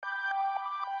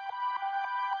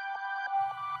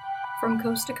From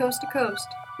coast to coast to coast,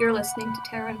 you're listening to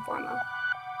Terra Informa.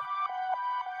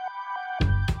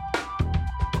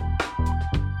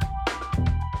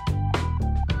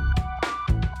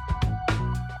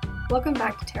 Welcome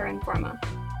back to Terra Informa.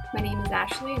 My name is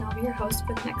Ashley, and I'll be your host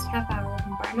for the next half hour of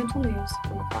environmental news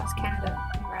from across Canada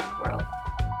and around the world.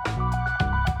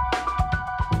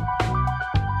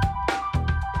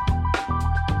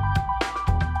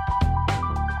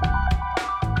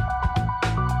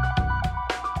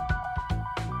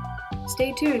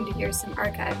 Stay tuned to hear some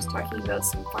archives talking about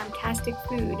some fantastic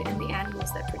food and the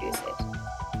animals that produce it.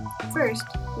 First,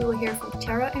 we will hear from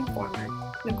Terra Informer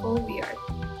Nicole Wiard,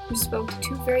 who spoke to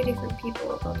two very different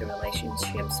people about their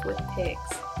relationships with pigs.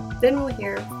 Then we'll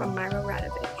hear from Myro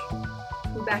Radovich,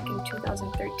 who back in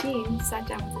 2013 sat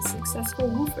down with a successful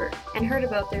woofer and heard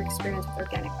about their experience with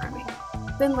organic farming.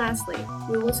 Then lastly,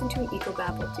 we'll listen to an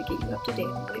ecobabble to get you up to date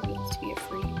on what it means to be a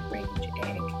free-range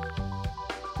egg.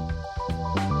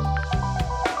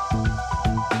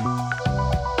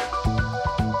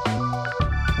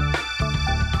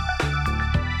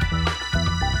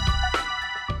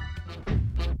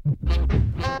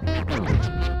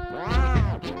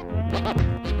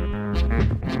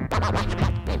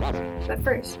 But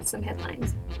first, some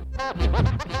headlines.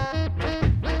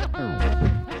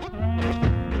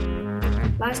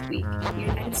 Last week, the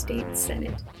United States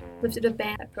Senate lifted a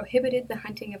ban that prohibited the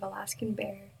hunting of Alaskan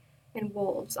bear and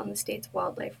wolves on the state's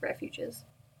wildlife refuges.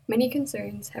 Many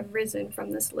concerns have risen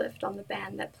from this lift on the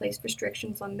ban that placed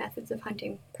restrictions on methods of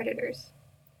hunting predators.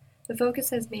 The focus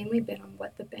has mainly been on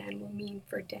what the ban will mean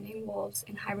for denning wolves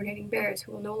and hibernating bears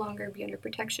who will no longer be under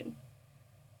protection.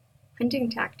 Hunting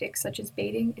tactics such as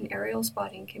baiting and aerial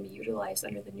spotting can be utilized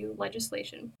under the new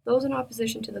legislation. Those in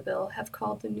opposition to the bill have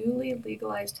called the newly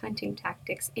legalized hunting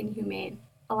tactics inhumane.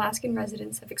 Alaskan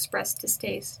residents have expressed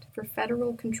distaste for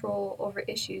federal control over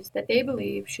issues that they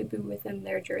believe should be within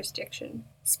their jurisdiction.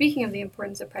 Speaking of the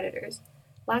importance of predators,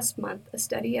 last month a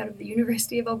study out of the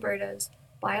University of Alberta's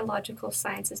Biological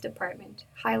Sciences Department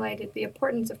highlighted the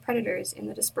importance of predators in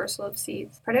the dispersal of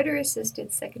seeds.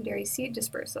 Predator-assisted secondary seed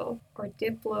dispersal, or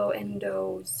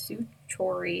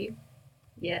diploendoseuchory,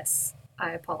 yes,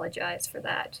 I apologize for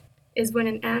that, is when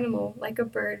an animal, like a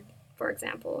bird, for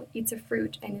example, eats a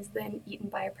fruit and is then eaten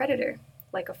by a predator,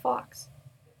 like a fox.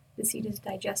 The seed is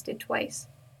digested twice,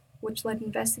 which led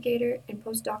investigator and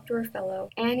postdoctoral fellow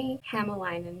Annie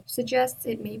Hämäläinen suggests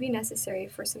it may be necessary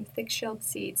for some thick-shelled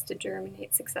seeds to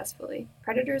germinate successfully.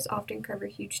 Predators often cover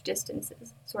huge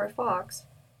distances, so our fox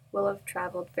will have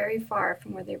traveled very far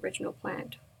from where the original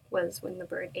plant was when the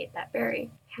bird ate that berry.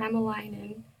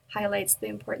 Hämäläinen highlights the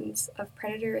importance of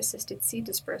predator-assisted seed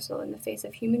dispersal in the face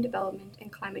of human development and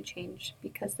climate change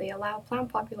because they allow plant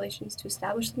populations to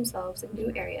establish themselves in new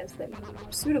areas that may be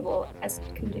more suitable as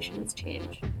conditions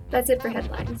change. That's it for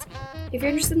headlines. If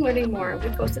you're interested in learning more, we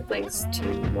posted links to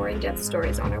more in-depth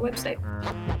stories on our website.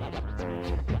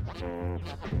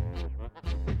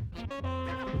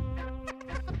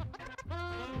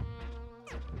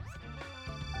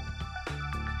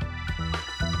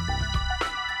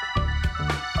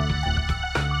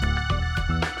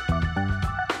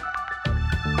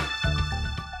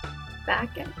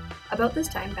 About this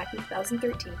time, back in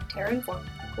 2013, Terra Informa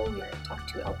Nicole Wiard talked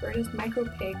to Alberta's micro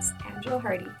pigs Angela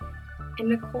Hardy and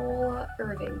Nicola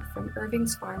Irving from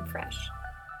Irving's Farm Fresh.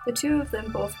 The two of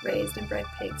them both raised and bred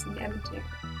pigs in Edmonton area,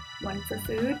 one for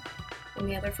food and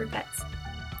the other for pets.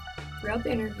 Throughout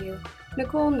the interview,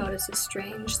 Nicole notices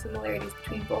strange similarities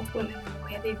between both women in the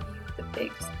way they view the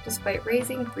pigs, despite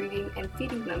raising, breeding, and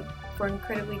feeding them for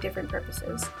incredibly different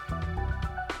purposes.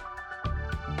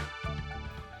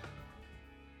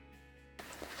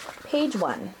 Page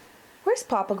 1. "Where's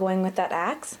Papa going with that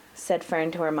axe?" said Fern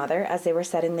to her mother as they were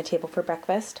setting the table for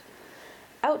breakfast.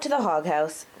 "Out to the hog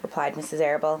house," replied Mrs.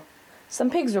 Arable. "Some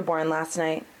pigs were born last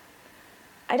night."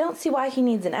 "I don't see why he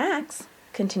needs an axe,"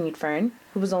 continued Fern,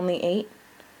 who was only 8.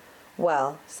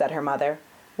 "Well," said her mother,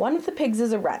 "one of the pigs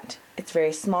is a runt. It's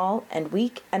very small and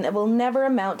weak, and it will never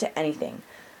amount to anything,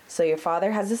 so your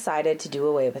father has decided to do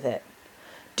away with it."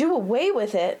 "Do away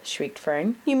with it?" shrieked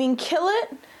Fern. "You mean kill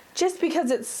it? Just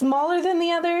because it's smaller than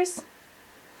the others?"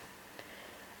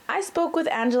 "I spoke with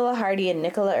Angela Hardy and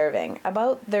Nicola Irving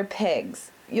about their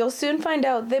pigs. You'll soon find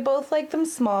out they both like them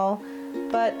small,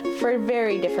 but for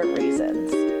very different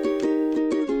reasons."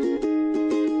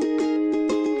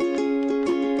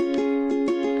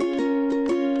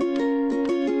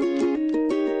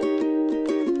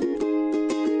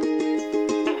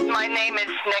 My name is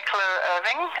Nicola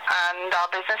Irving, and our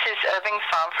business is Irving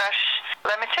Farm Fresh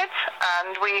Limited,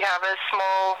 and we have a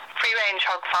small free-range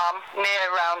hog farm near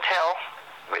Round Hill,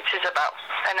 which is about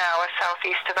an hour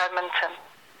southeast of Edmonton.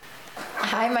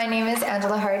 Hi, my name is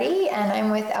Angela Hardy, and I'm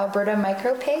with Alberta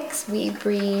Micro Pigs. We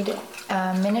breed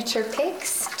miniature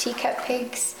pigs, teacup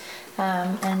pigs,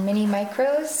 and mini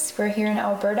micros. We're here in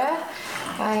Alberta.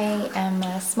 I am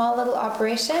a small little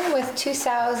operation with 2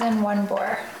 sows and 1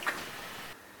 boar.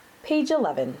 Page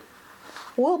 11.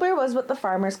 Wilbur was what the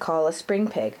farmers call a spring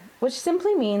pig, which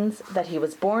simply means that he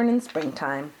was born in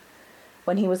springtime.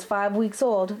 When he was 5 weeks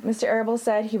old, Mr. Arable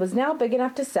said he was now big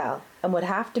enough to sell and would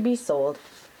have to be sold.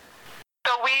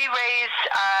 So we raise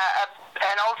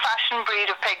an old-fashioned breed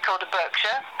of pig called a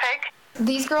Berkshire pig.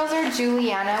 These girls are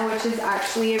Juliana, which is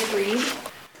actually a breed.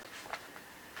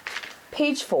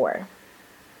 Page 4.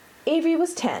 Avery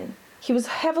was 10. He was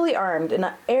heavily armed,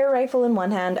 an air rifle in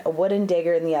one hand, a wooden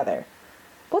dagger in the other.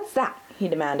 "What's that?" he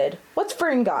demanded. "What's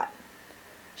Fern got?"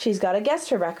 "She's got a guest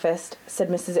for breakfast," said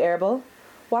Mrs. Arable.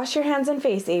 "Wash your hands and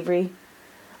face, Avery."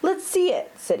 "Let's see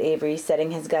it," said Avery,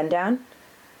 setting his gun down.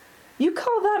 "You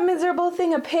call that miserable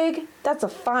thing a pig? That's a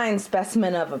fine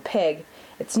specimen of a pig.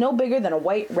 It's no bigger than a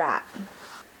white rat."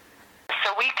 So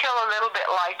we kill a little bit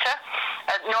lighter,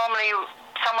 normally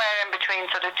somewhere in between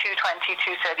sort of 220,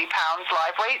 230 pounds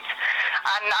live weight.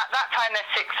 And at that time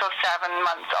they're 6 or 7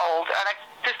 months old. And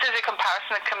just as a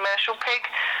comparison, a commercial pig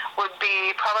would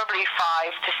be probably 5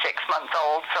 to 6 months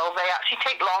old. So they actually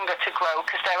take longer to grow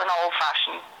because they're an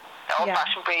old-fashioned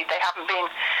breed. They haven't been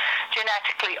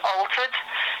genetically altered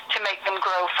to make them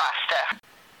grow faster.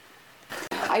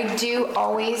 I do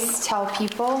always tell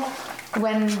people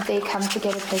when they come to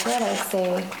get a piglet, I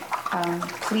say,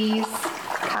 please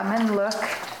come and look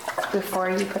before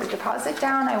you put a deposit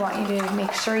down. I want you to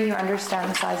make sure you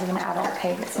understand the size of an adult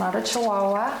pig. It's not a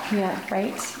Chihuahua,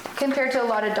 right? Compared to a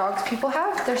lot of dogs people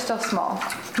have, they're still small.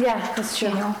 Yeah, that's true.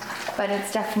 You know, but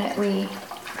it's definitely...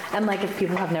 And like if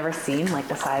people have never seen like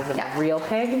the size of a real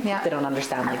pig, they don't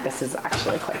understand like this is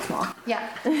actually quite small. Yeah.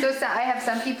 So I have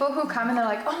some people who come and they're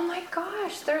like, "Oh my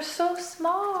gosh, they're so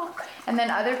small." And then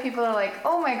other people are like,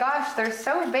 "Oh my gosh, they're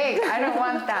so big. I don't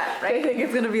want that." Right? I think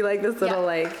it's gonna be like this little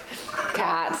like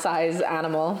cat-size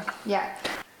animal. Yeah.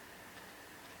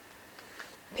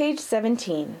 Page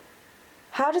 17.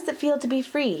 "How does it feel to be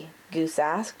free?" Goose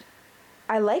asked.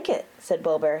 "I like it," said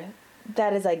Wilbur.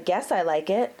 "That is, I guess I like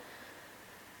it."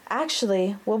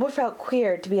 Actually, Wilbur felt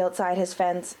queer to be outside his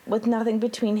fence, with nothing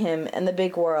between him and the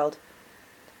big world.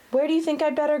 "Where do you think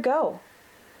I'd better go?"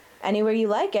 Anywhere you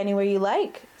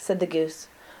like," said the goose.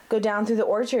 "Go down through the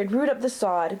orchard, root up the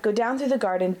sod, go down through the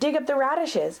garden, dig up the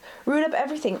radishes, root up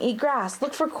everything, eat grass,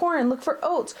 look for corn, look for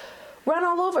oats, run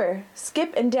all over,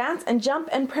 skip and dance and jump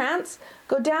and prance,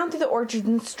 go down through the orchard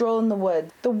and stroll in the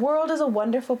woods. The world is a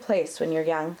wonderful place when you're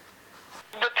young."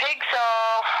 The pigs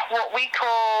are what we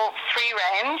call free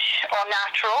range or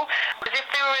natural. Because if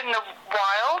they were in the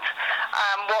wild,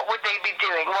 what would they be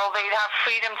doing? Well, they'd have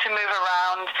freedom to move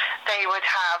around. They would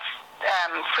have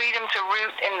freedom to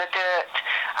root in the dirt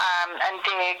and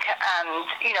dig and,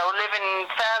 live in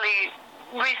fairly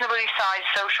reasonably sized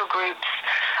social groups.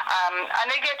 And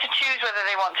they get to choose whether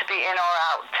they want to be in or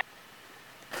out.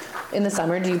 In the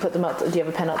summer, do you put them out? Do you have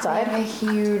a pen outside? I have a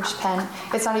huge pen.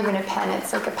 It's not even a pen,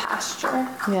 it's like a pasture.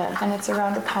 Yeah. And it's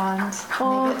around a pond.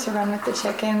 And they get to run with the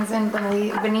chickens and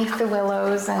beneath the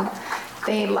willows, and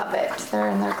they love it. They're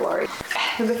in their glory.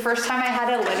 The first time I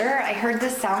had a litter, I heard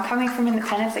this sound coming from in the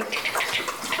pen. It's like...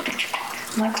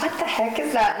 I'm like, what the heck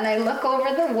is that? And I look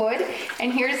over the wood,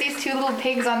 and here's these 2 little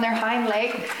pigs on their hind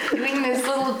leg doing this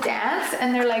little dance,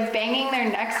 and they're like banging their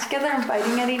necks together and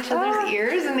biting at each other's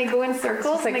ears, and they go in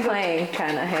circles. It's like and they playing,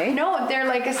 kind of, hey? No, they're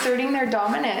like asserting their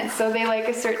dominance. So they like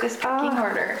assert this pecking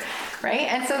order, right?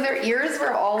 And so their ears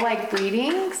were all like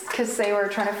bleeding because they were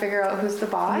trying to figure out who's the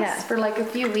boss for like a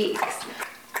few weeks.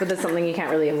 But that's something you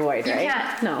can't really avoid, right? You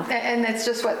can't. No. And that's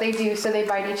just what they do. So they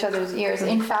bite each other's ears.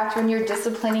 In fact, when you're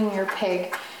disciplining your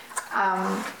pig,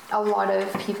 a lot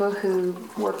of people who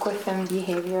work with them,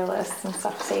 behavioralists and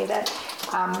stuff, say that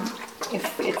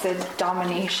if it's a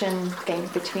domination thing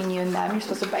between you and them, you're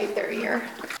supposed to bite their ear.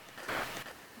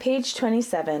 Page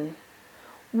 27.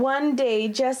 "One day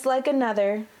just like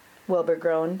another," Wilbur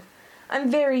groaned.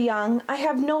 "I'm very young. I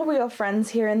have no real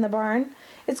friends here in the barn.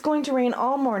 It's going to rain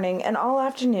all morning and all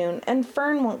afternoon, and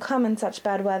Fern won't come in such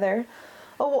bad weather.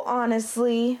 Oh,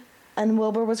 honestly." And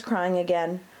Wilbur was crying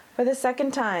again, for the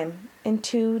second time in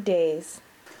 2 days.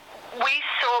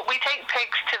 We take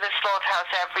pigs to the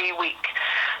slaughterhouse every week.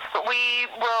 We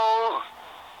will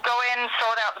go in,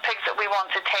 sort out the pigs that we want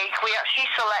to take. We actually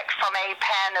select from a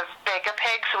pen of bigger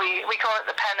pigs. We call it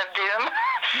the pen of doom.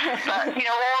 But,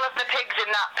 all of the pigs in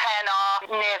that pen are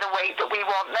near the weight that we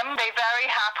want them. They very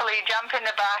happily jump in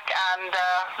the back and,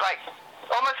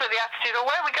 almost with the attitude, oh,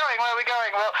 where are we going?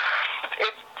 Well,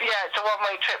 it's a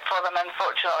one-way trip for them,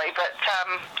 unfortunately. But,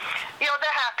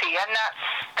 they're happy, and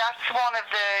that's one of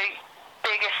the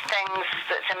biggest things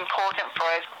that's important for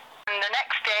us. And the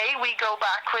next day, we go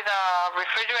back with our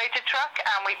refrigerated truck,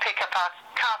 and we pick up our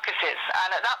carcasses.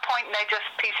 And at that point, they're just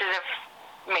pieces of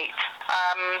meat.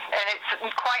 And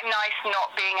it's quite nice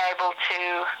not being able to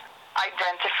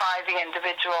identify the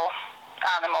individual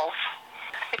animals.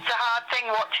 It's a hard thing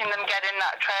watching them get in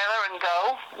that trailer and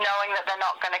go, knowing that they're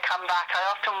not going to come back. I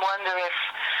often wonder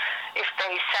if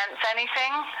they sense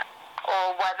anything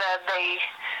or whether they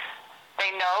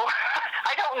know.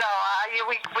 I don't know.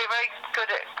 We're very good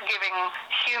at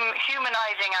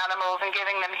humanizing animals and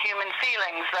giving them human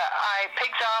feelings.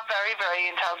 Pigs are very, very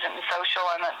intelligent and social,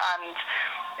 and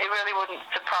it really wouldn't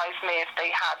surprise me if they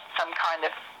had some kind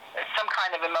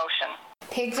of emotion.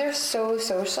 Pigs are so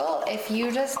social. If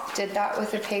you just did that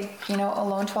with a pig,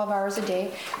 alone 12 hours a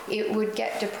day, it would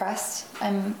get depressed.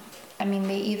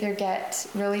 They either get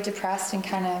really depressed and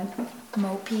kind of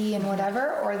mopey and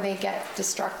whatever, or they get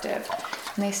destructive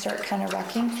and they start kind of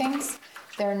wrecking things.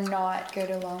 They're not good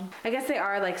alone. I guess they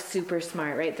are like super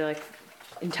smart, right? They're like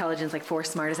intelligence, like fourth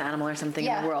smartest animal or something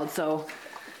in the world. So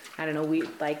I don't know, we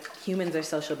like humans are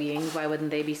social beings. Why wouldn't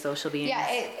they be social beings? Yeah,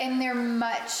 and they're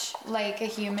much like a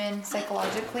human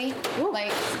psychologically. Ooh,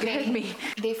 like me.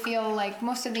 They feel like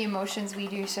most of the emotions we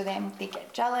do. So then they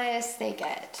get jealous, they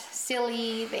get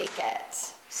silly, they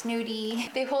get snooty.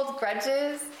 They hold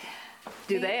grudges.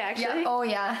 Do they actually? Yeah. Oh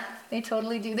yeah, they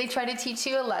totally do. They try to teach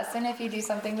you a lesson if you do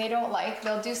something they don't like.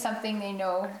 They'll do something they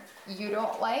know you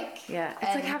don't like. Yeah,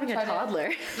 it's like having a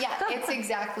toddler. It's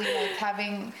exactly like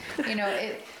having,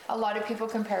 a lot of people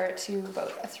compare it to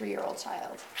about a 3-year-old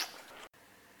child.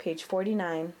 Page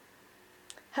 49.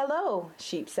 Hello,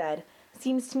 Sheep said.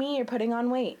 Seems to me you're putting on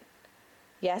weight.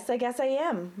 Yes, I guess I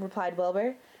am, replied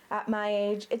Wilbur. At my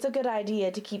age, it's a good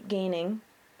idea to keep gaining.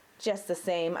 Just the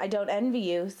same, I don't envy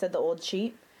you, said the old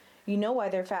sheep. You know why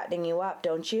they're fattening you up,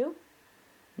 don't you?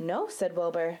 No, said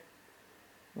Wilbur.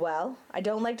 Well, I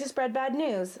don't like to spread bad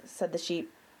news, said the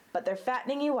sheep, but they're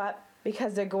fattening you up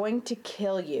because they're going to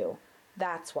kill you.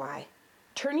 That's why.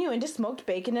 Turn you into smoked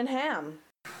bacon and ham.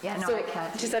 Yeah, no, so, I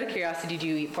can't. Just out of curiosity, do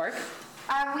you eat pork?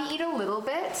 We eat a little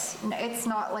bit. It's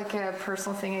not like a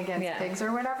personal thing against pigs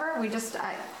or whatever. We just,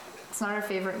 it's not our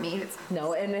favorite meat.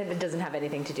 No, and it doesn't have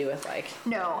anything to do with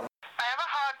No. I have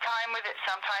a hard time with it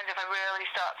sometimes if I really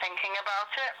start thinking about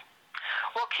it.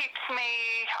 What keeps me,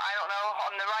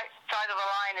 on the right side of the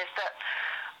line is that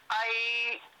I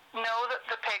know that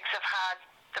the pigs have had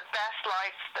the best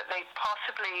life that they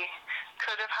possibly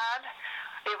could have had.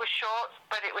 It was short,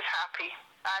 but it was happy.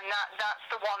 And that's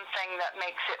the one thing that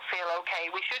makes it feel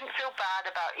okay. We shouldn't feel bad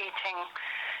about eating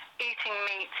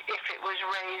meat if it was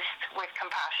raised with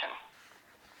compassion.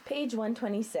 Page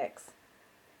 126.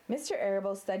 Mr.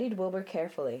 Arable studied Wilbur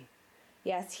carefully.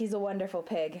 Yes, he's a wonderful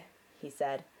pig, he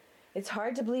said. It's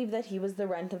hard to believe that he was the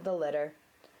runt of the litter.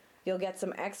 You'll get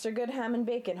some extra good ham and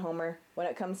bacon, Homer, when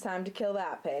it comes time to kill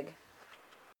that pig.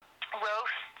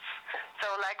 Roasts, so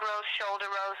leg roast, shoulder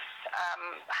roast,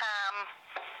 ham,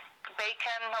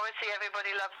 bacon. Obviously,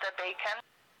 everybody loves their bacon.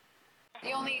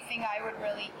 The only thing I would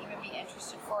really even be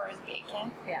interested for is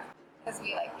bacon. Yeah. Because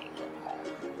we like bacon.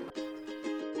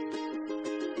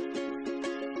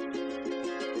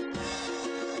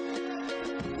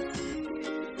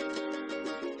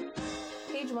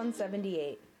 Page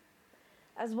 178.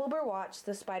 As Wilbur watched,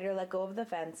 the spider let go of the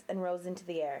fence and rose into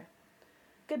the air.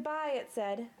 Goodbye, it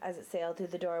said, as it sailed through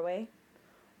the doorway.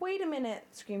 Wait a minute,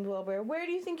 screamed Wilbur. Where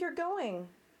do you think you're going?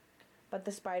 But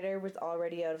the spider was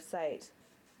already out of sight.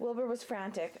 Wilbur was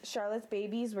frantic. Charlotte's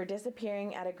babies were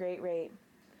disappearing at a great rate.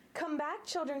 Come back,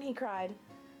 children, he cried.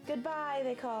 Goodbye,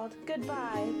 they called.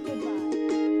 Goodbye, goodbye.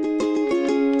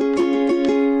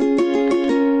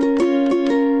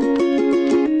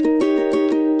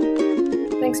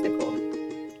 Thanks, Nicole.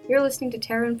 You're listening to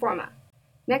Terra Informa.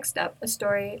 Next up, a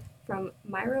story from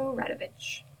Miro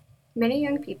Radovich. Many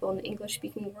young people in the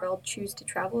English-speaking world choose to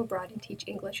travel abroad and teach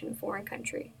English in a foreign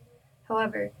country.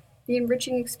 However, the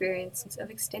enriching experience of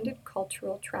extended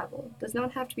cultural travel does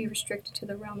not have to be restricted to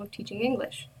the realm of teaching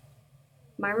English.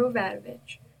 Miro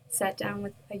Radovich sat down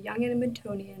with a young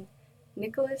Edmontonian,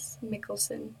 Nicholas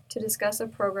Mickelson, to discuss a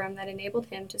program that enabled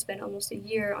him to spend almost a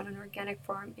year on an organic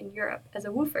farm in Europe as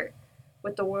a woofer,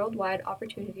 with the Worldwide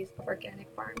Opportunities of Organic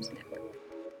Farms Network.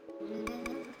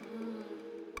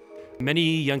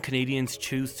 Many young Canadians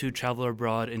choose to travel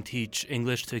abroad and teach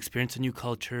English to experience a new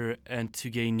culture and to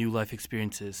gain new life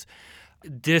experiences.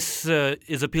 This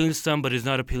is appealing to some, but is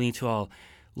not appealing to all.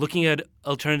 Looking at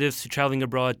alternatives to traveling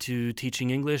abroad to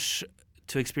teaching English,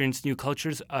 to experience new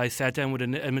cultures, I sat down with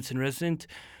an Edmonton resident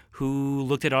who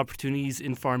looked at opportunities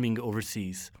in farming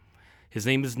overseas. His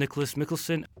name is Nicholas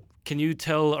Mickelson. Can you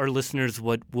tell our listeners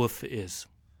what WOOF is?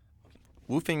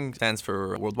 WOOFing stands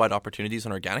for Worldwide Opportunities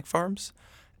on Organic Farms.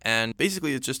 And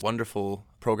basically, it's just a wonderful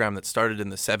program that started in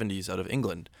the 70s out of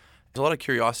England. There's a lot of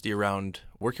curiosity around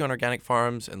working on organic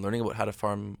farms and learning about how to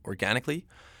farm organically.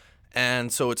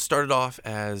 And so it started off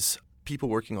as people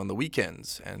working on the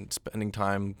weekends and spending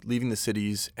time leaving the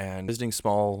cities and visiting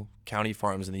small county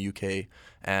farms in the UK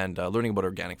and learning about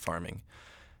organic farming.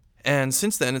 And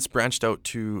since then, it's branched out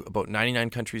to about 99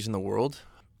 countries in the world.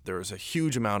 There is a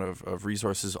huge amount of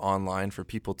resources online for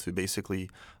people to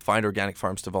basically find organic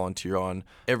farms to volunteer on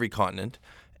every continent.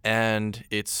 And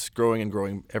it's growing and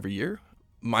growing every year.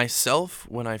 Myself,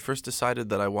 when I first decided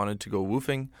that I wanted to go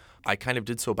woofing, I kind of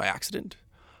did so by accident.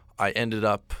 I ended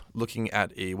up looking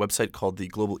at a website called the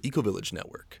Global Ecovillage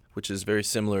Network, which is very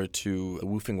similar to a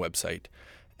woofing website.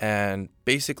 And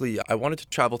basically, I wanted to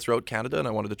travel throughout Canada and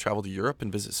I wanted to travel to Europe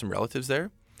and visit some relatives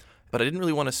there. But I didn't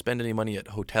really want to spend any money at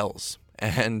hotels.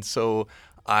 And so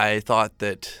I thought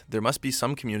that there must be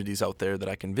some communities out there that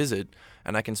I can visit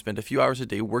and I can spend a few hours a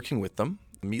day working with them,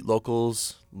 meet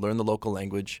locals, learn the local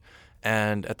language,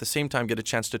 and at the same time get a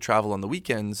chance to travel on the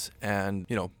weekends and,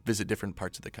 visit different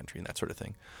parts of the country and that sort of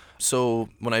thing. So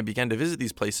when I began to visit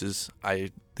these places,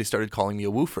 they started calling me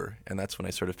a woofer, and that's when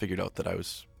I sort of figured out that I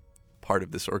was part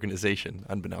of this organization,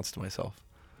 unbeknownst to myself.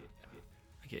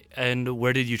 Okay, and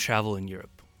where did you travel in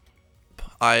Europe?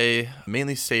 I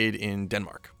mainly stayed in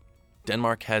Denmark.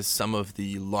 Denmark has some of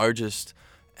the largest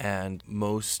and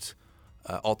most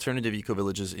alternative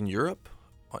eco-villages in Europe.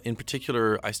 In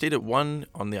particular, I stayed at one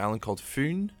on the island called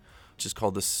Fyn, which is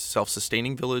called the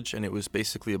Self-Sustaining Village, and it was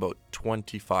basically about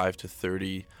 25 to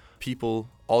 30 people,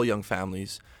 all young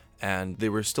families, and they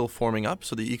were still forming up,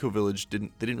 so the eco-village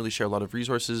didn't really share a lot of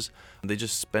resources. They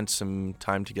just spent some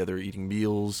time together eating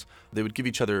meals. They would give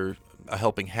each other a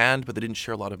helping hand, but they didn't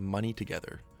share a lot of money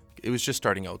together. It was just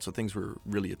starting out, so things were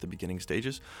really at the beginning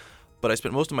stages. But I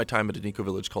spent most of my time at an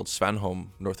eco-village called Svanholm,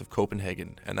 north of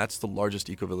Copenhagen, and that's the largest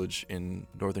eco-village in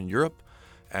Northern Europe,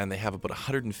 and they have about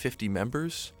 150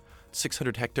 members,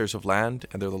 600 hectares of land,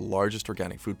 and they're the largest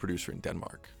organic food producer in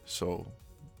Denmark. So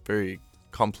very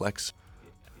complex.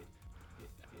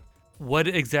 What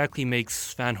exactly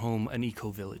makes Svanholm an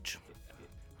eco-village?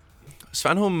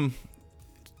 Svanholm,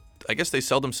 I guess they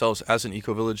sell themselves as an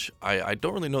eco-village. I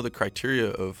don't really know the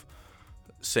criteria of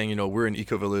saying, we're an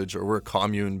eco-village or we're a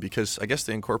commune, because I guess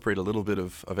they incorporate a little bit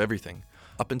of everything.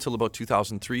 Up until about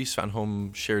 2003,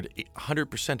 Svanholm shared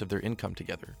 100% of their income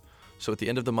together. So at the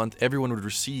end of the month, everyone would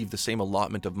receive the same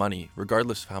allotment of money,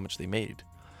 regardless of how much they made.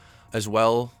 As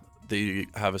well, they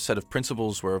have a set of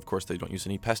principles where, of course, they don't use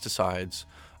any pesticides.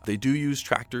 They do use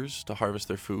tractors to harvest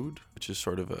their food, which is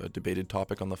sort of a debated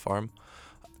topic on the farm.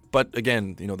 But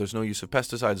again, there's no use of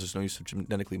pesticides, there's no use of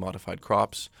genetically modified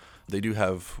crops. They do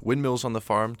have windmills on the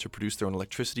farm to produce their own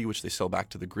electricity, which they sell back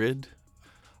to the grid.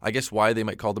 I guess why they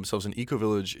might call themselves an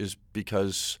eco-village is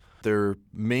because their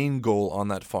main goal on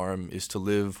that farm is to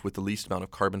live with the least amount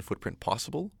of carbon footprint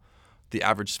possible. The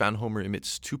average Svanholmer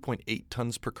emits 2.8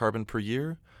 tons per carbon per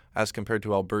year, as compared to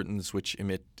Albertans, which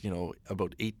emit,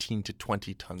 about 18 to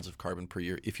 20 tons of carbon per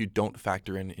year if you don't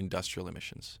factor in industrial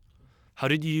emissions. How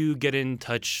did you get in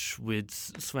touch with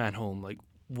Svanholm?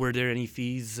 Were there any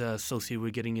fees associated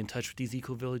with getting in touch with these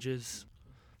eco-villages?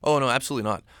 Oh, no, absolutely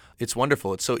not. It's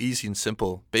wonderful. It's so easy and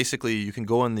simple. Basically, you can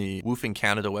go on the Woofing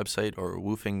Canada website or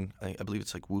Woofing, I believe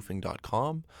it's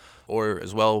woofing.com. Or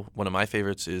as well, one of my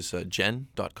favorites is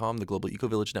gen.com, the Global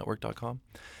Ecovillage Network.com.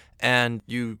 And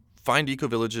you find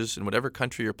eco-villages in whatever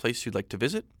country or place you'd like to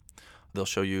visit. They'll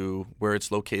show you where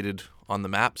it's located on the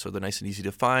map, so they're nice and easy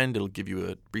to find. It'll give you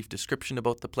a brief description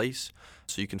about the place,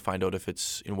 so you can find out if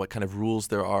it's what kind of rules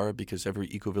there are, because every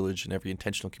eco-village and every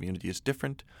intentional community is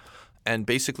different. And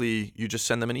basically, you just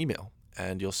send them an email,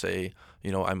 and you'll say,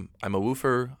 I'm a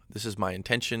woofer. This is my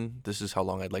intention. This is how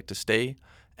long I'd like to stay.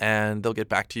 And they'll get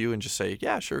back to you and just say,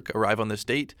 yeah, sure, arrive on this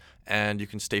date, and you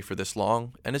can stay for this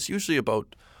long. And it's usually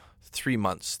about 3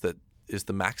 months that is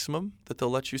the maximum that they'll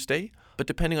let you stay. But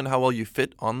depending on how well you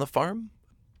fit on the farm,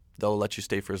 they'll let you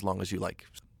stay for as long as you like.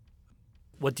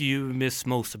 What do you miss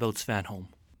most about Svanholm?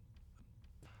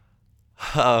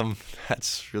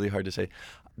 That's really hard to say.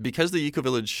 Because the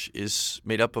eco-village is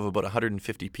made up of about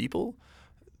 150 people,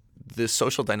 the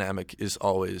social dynamic is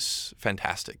always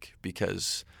fantastic,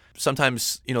 because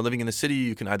sometimes, living in the city,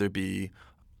 you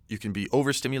can be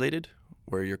overstimulated,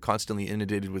 where you're constantly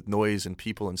inundated with noise and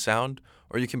people and sound,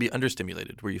 or you can be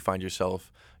understimulated, where you find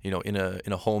yourself, in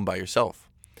a home by yourself.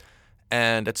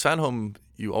 And at Svanholm,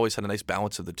 you always had a nice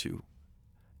balance of the two.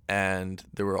 and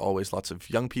there were always lots of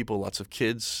young people, lots of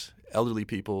kids, elderly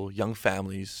people, young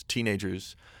families,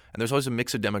 teenagers, and there's always a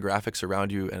mix of demographics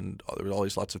around you, and there were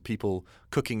always lots of people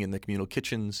cooking in the communal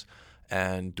kitchens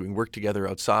and doing work together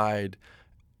outside.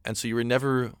 And so you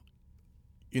never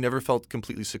felt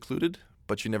completely secluded,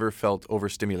 but you never felt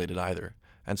overstimulated either.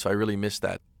 And so I really miss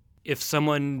that. If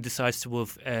someone decides to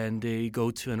wolf and they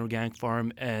go to an organic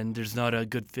farm and there's not a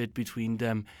good fit between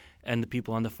them and the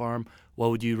people on the farm,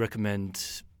 what would you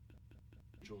recommend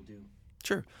Joel do?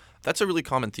 Sure. That's a really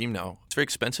common theme now. It's very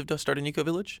expensive to start an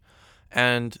eco-village,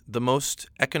 and the most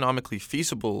economically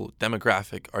feasible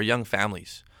demographic are young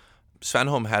families.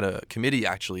 Svanholm had a committee,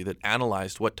 actually, that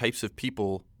analyzed what types of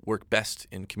people work best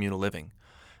in communal living.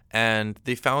 And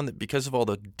they found that because of all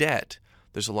the debt,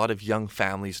 there's a lot of young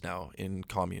families now in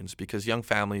communes, because young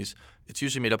families, it's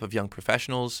usually made up of young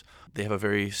professionals. They have a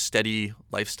very steady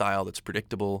lifestyle that's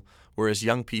predictable, whereas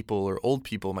young people or old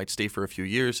people might stay for a few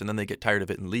years and then they get tired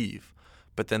of it and leave.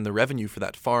 But then the revenue for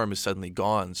that farm is suddenly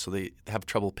gone, so they have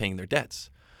trouble paying their debts.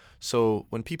 So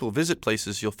when people visit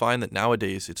places, you'll find that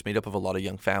nowadays it's made up of a lot of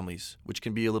young families, which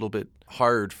can be a little bit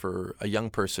hard for a young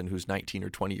person who's 19 or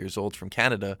 20 years old from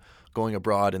Canada going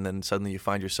abroad, and then suddenly you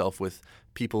find yourself with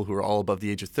people who are all above the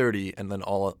age of 30 and then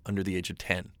all under the age of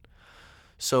 10.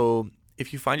 So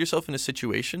if you find yourself in a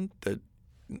situation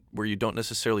where you don't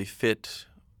necessarily fit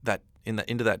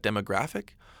into that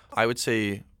demographic, I would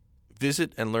say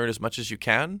visit and learn as much as you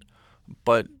can,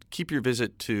 but keep your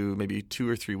visit to maybe 2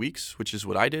 or 3 weeks, which is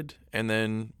what I did, and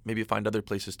then maybe find other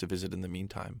places to visit in the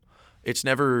meantime. It's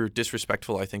never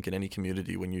disrespectful, I think, in any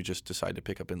community when you just decide to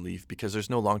pick up and leave, because there's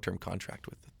no long-term contract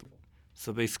with it.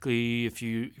 So basically, if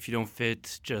you don't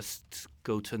fit, just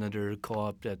go to another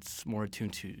co-op that's more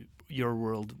attuned to your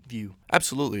world view.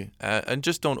 Absolutely. And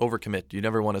just don't overcommit. You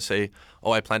never want to say,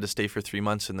 oh, I plan to stay for 3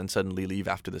 months and then suddenly leave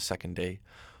after the second day.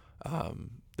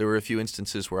 There were a few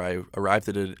instances where I arrived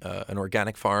at an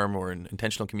organic farm or an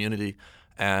intentional community,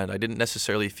 and I didn't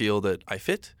necessarily feel that I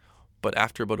fit. But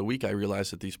after about a week, I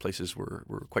realized that these places were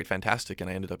quite fantastic,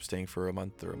 and I ended up staying for a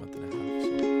month or a month and a half.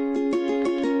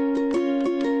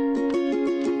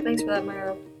 So. Thanks for that,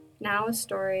 Mauro. Now a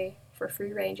story for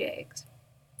free-range eggs.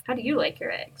 How do you like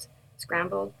your eggs?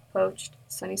 Scrambled, poached,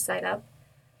 sunny side up?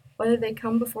 Whether they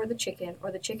come before the chicken or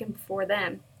the chicken before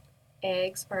them,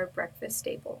 eggs are a breakfast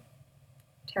staple.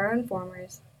 Terra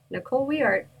Informers, Nicole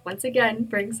Weart once again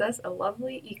brings us a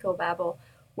lovely eco-babble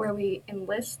where we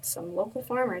enlist some local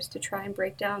farmers to try and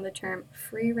break down the term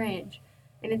free range,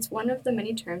 and it's one of the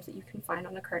many terms that you can find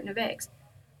on a carton of eggs.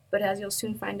 But as you'll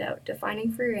soon find out,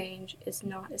 defining free range is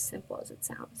not as simple as it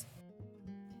sounds.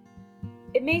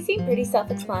 It may seem pretty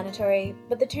self-explanatory,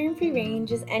 but the term free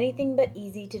range is anything but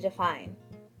easy to define.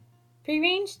 Free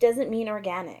range doesn't mean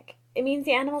organic. It means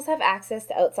the animals have access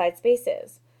to outside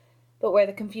spaces. But where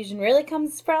the confusion really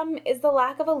comes from is the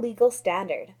lack of a legal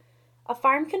standard. A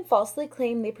farm can falsely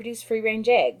claim they produce free-range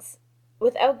eggs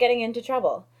without getting into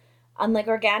trouble. Unlike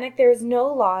organic, there is no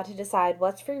law to decide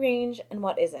what's free-range and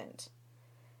what isn't.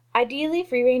 Ideally,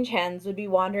 free-range hens would be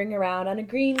wandering around on a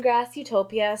green grass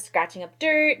utopia, scratching up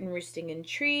dirt and roosting in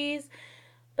trees,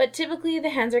 but typically the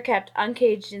hens are kept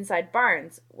uncaged inside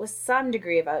barns with some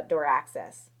degree of outdoor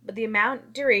access. But the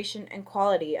amount, duration, and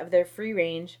quality of their free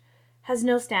range has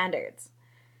no standards.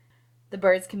 The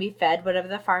birds can be fed whatever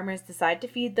the farmers decide to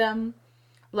feed them,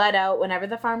 let out whenever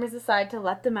the farmers decide to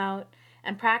let them out,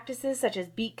 and practices such as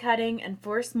beet cutting and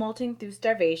forced molting through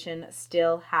starvation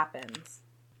still happens.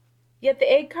 Yet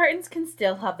the egg cartons can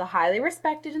still have the highly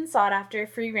respected and sought after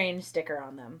free range sticker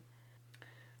on them.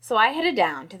 So I headed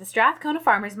down to the Strathcona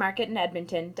Farmers Market in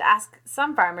Edmonton to ask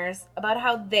some farmers about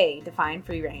how they define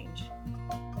free range.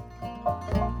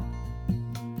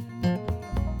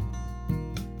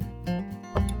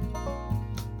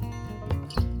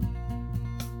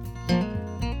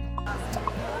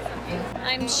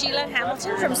 I'm Sheila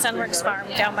Hamilton from Sunworks Farm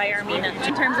down by Armina.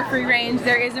 In terms of free range,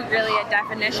 there isn't really a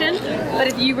definition, but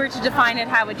if you were to define it,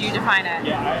 how would you define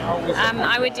it?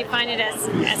 I would define it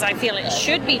as I feel it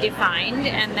should be defined,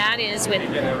 and that is with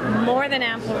more than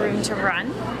ample room to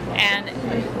run and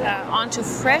onto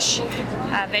fresh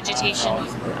vegetation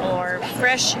or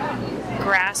fresh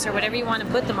grass or whatever you want to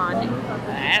put them on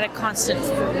at a constant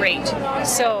rate.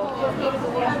 So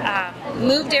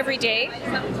moved every day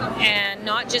and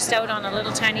not just out on a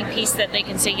little tiny piece that they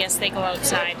can say yes they go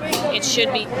outside. It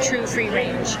should be true free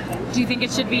range. Do you think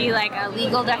it should be like a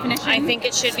legal definition? I think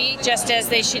it should be, just as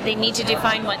they need to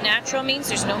define what natural means.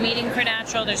 There's no meaning for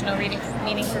natural, there's no meaning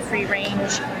for free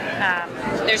range.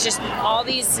 There's just all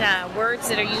these words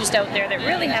that are used out there that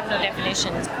really have no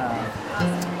definitions.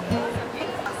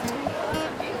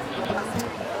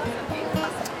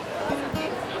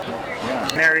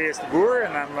 Marius de Boer,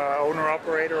 and I'm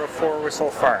owner-operator of Four Whistle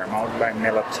Farm out by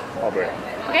Millet, Alberta.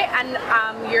 Okay, and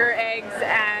your eggs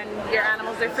and your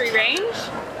animals are free range?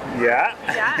 Yeah.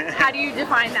 Yeah? How do you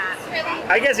define that?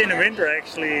 I guess in the winter,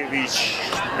 actually, we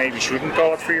maybe shouldn't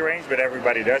call it free range, but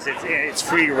everybody does. It's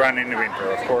free run in the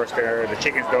winter. Of course, the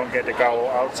chickens don't get to go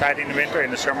outside in the winter. In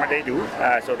the summer, they do.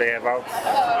 So they have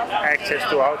access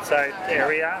to outside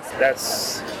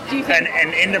areas.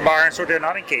 And in the barn, so they're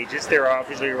not in cages. They're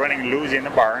obviously running loose in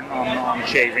the barn on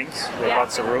shavings with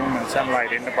lots of room and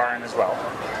sunlight in the barn as well.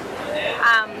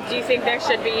 Do you think there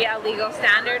should be a legal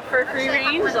standard for free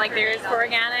range like there is for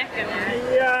organic?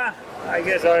 Yeah, I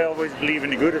guess I always believe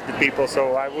in the good of the people,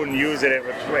 so I wouldn't use it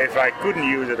if I couldn't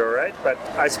use it, all right? But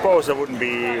I suppose it wouldn't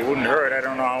hurt. I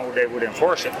don't know how they would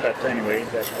enforce it, but anyway.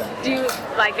 Do you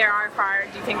think there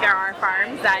are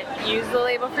farms that use the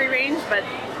label free range but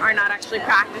are not actually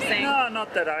practicing? No,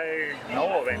 not that I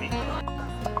know of any.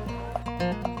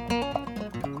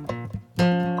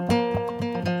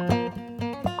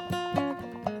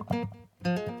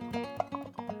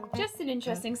 Just an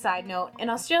interesting side note, in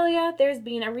Australia there's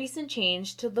been a recent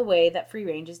change to the way that free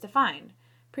range is defined.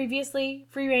 Previously,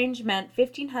 free range meant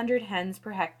 1,500 hens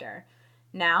per hectare.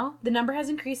 Now, the number has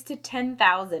increased to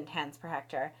 10,000 hens per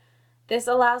hectare. This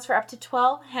allows for up to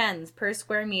 12 hens per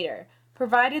square meter,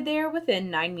 provided they are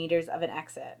within 9 meters of an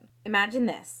exit. Imagine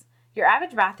this. Your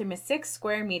average bathroom is 6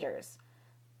 square meters.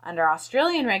 Under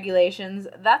Australian regulations,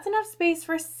 that's enough space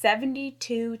for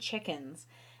 72 chickens.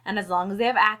 And as long as they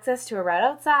have access to a route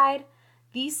outside,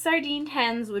 these sardined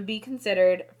hens would be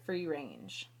considered free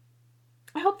range.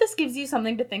 I hope this gives you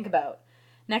something to think about.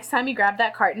 Next time you grab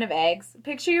that carton of eggs,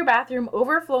 picture your bathroom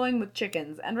overflowing with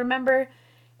chickens, and remember,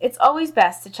 it's always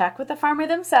best to check with the farmer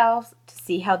themselves to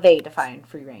see how they define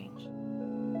free range.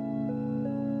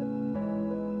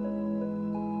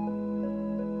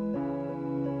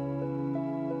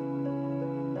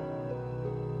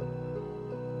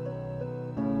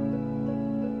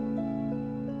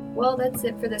 Well, that's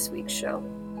it for this week's show.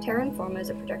 Terra Informa is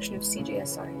a production of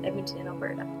CJSR in Edmonton,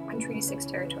 Alberta, on Treaty 6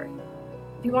 territory.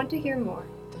 If you want to hear more,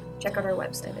 check out our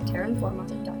website at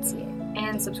terrainforma.ca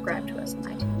and subscribe to us on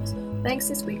iTunes. Thanks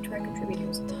this week to our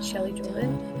contributors, Shelley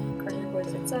Jolin, Carter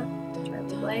Borzitza,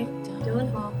 Charlie Blay,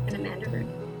 Dylan Hall, and Amanda Rooney.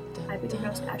 I've been your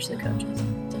host, Ashley Coaches.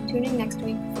 Tune in next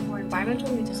week for more environmental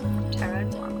news from Terra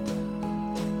Informa.